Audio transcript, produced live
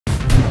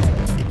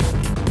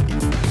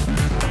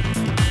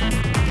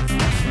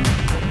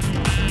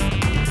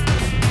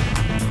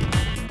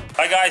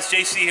guys,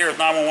 JC here with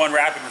 911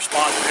 Rapid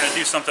Response. We're going to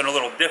do something a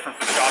little different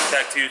for Shop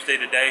Tech Tuesday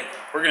today.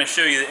 We're going to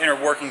show you the inner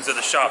workings of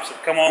the shop. So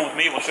come on with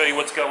me, we'll show you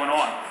what's going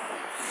on.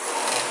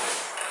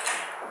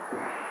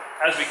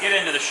 As we get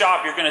into the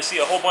shop, you're going to see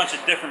a whole bunch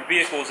of different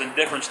vehicles in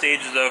different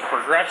stages of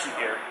progression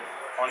here.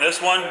 On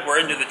this one, we're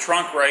into the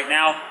trunk right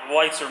now. The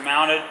lights are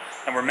mounted,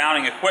 and we're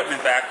mounting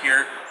equipment back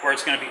here where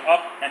it's going to be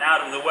up and out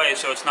of the way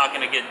so it's not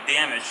going to get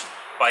damaged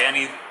by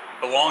any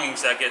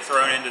belongings that get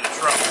thrown into the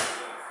trunk.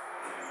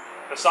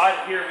 Beside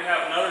here, we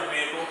have another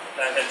vehicle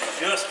that has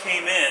just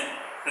came in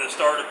to the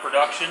start of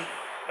production.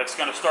 That's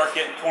going to start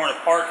getting torn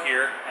apart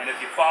here. And if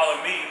you follow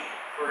me,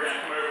 we're going to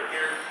come over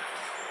here.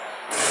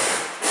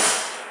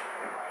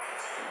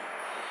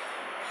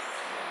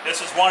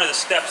 This is one of the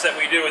steps that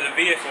we do with the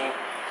vehicle.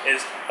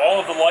 Is all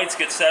of the lights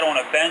get set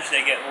on a bench,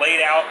 they get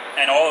laid out,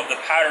 and all of the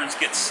patterns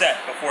get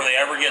set before they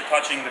ever get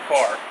touching the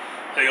car.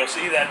 So you'll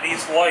see that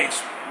these lights,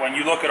 when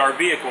you look at our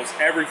vehicles,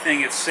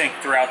 everything is synced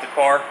throughout the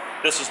car.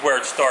 This is where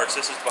it starts.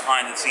 This is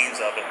behind the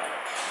scenes of it.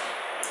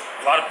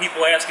 A lot of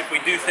people ask if we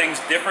do things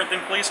different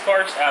than police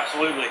cars.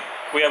 Absolutely.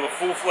 We have a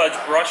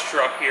full-fledged brush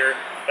truck here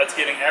that's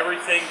getting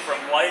everything from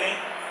lighting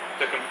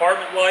to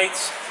compartment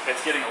lights.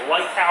 It's getting a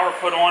light tower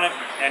put on it,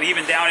 and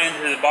even down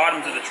into the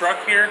bottoms of the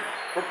truck here,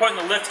 we're putting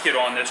the lift kit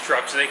on this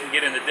truck so they can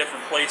get into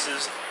different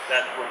places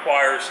that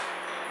requires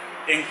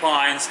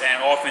inclines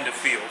and off into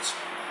fields.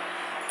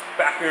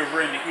 Back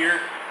over into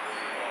here,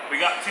 we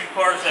got two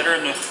cars that are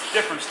in the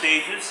different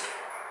stages.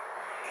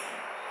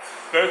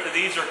 Both of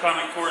these are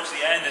coming towards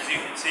the end. As you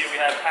can see, we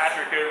have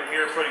Patrick over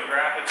here putting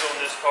graphics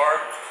on this car.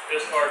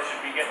 This car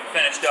should be getting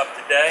finished up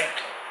today.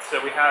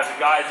 So we have the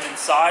guys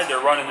inside,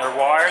 they're running their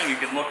wiring. You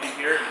can look in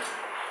here and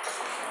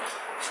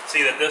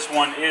see that this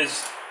one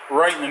is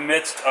right in the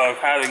midst of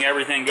having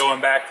everything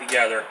going back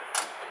together.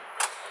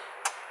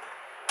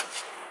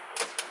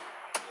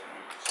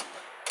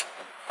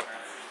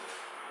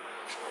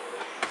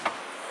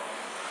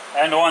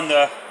 And on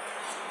the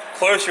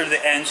closer to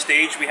the end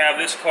stage, we have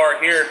this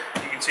car here.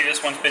 You can see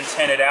this one's been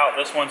tinted out.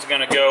 This one's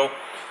going to go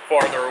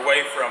farther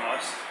away from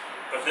us.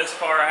 But this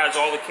car has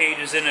all the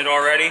cages in it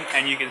already,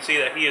 and you can see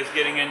that he is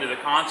getting into the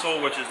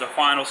console, which is the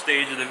final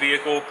stage of the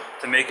vehicle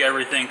to make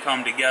everything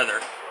come together.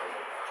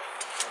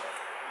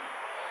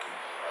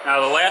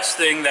 Now the last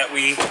thing that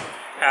we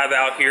have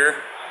out here,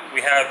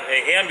 we have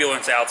an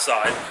ambulance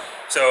outside.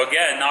 So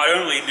again, not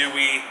only do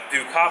we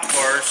do cop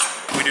cars,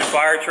 we do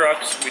fire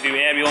trucks, we do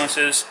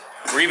ambulances.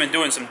 We're even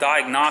doing some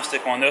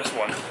diagnostic on this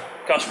one.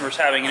 Customer's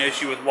having an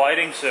issue with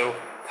lighting, so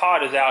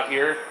Todd is out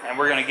here, and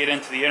we're going to get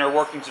into the inner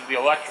workings of the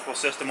electrical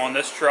system on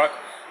this truck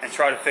and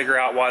try to figure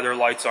out why their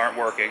lights aren't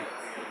working.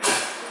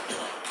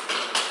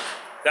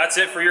 That's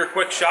it for your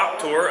quick shop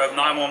tour of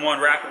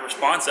 911 Rapid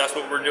Response. That's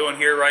what we're doing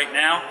here right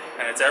now,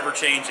 and it's ever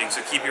changing,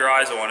 so keep your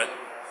eyes on it.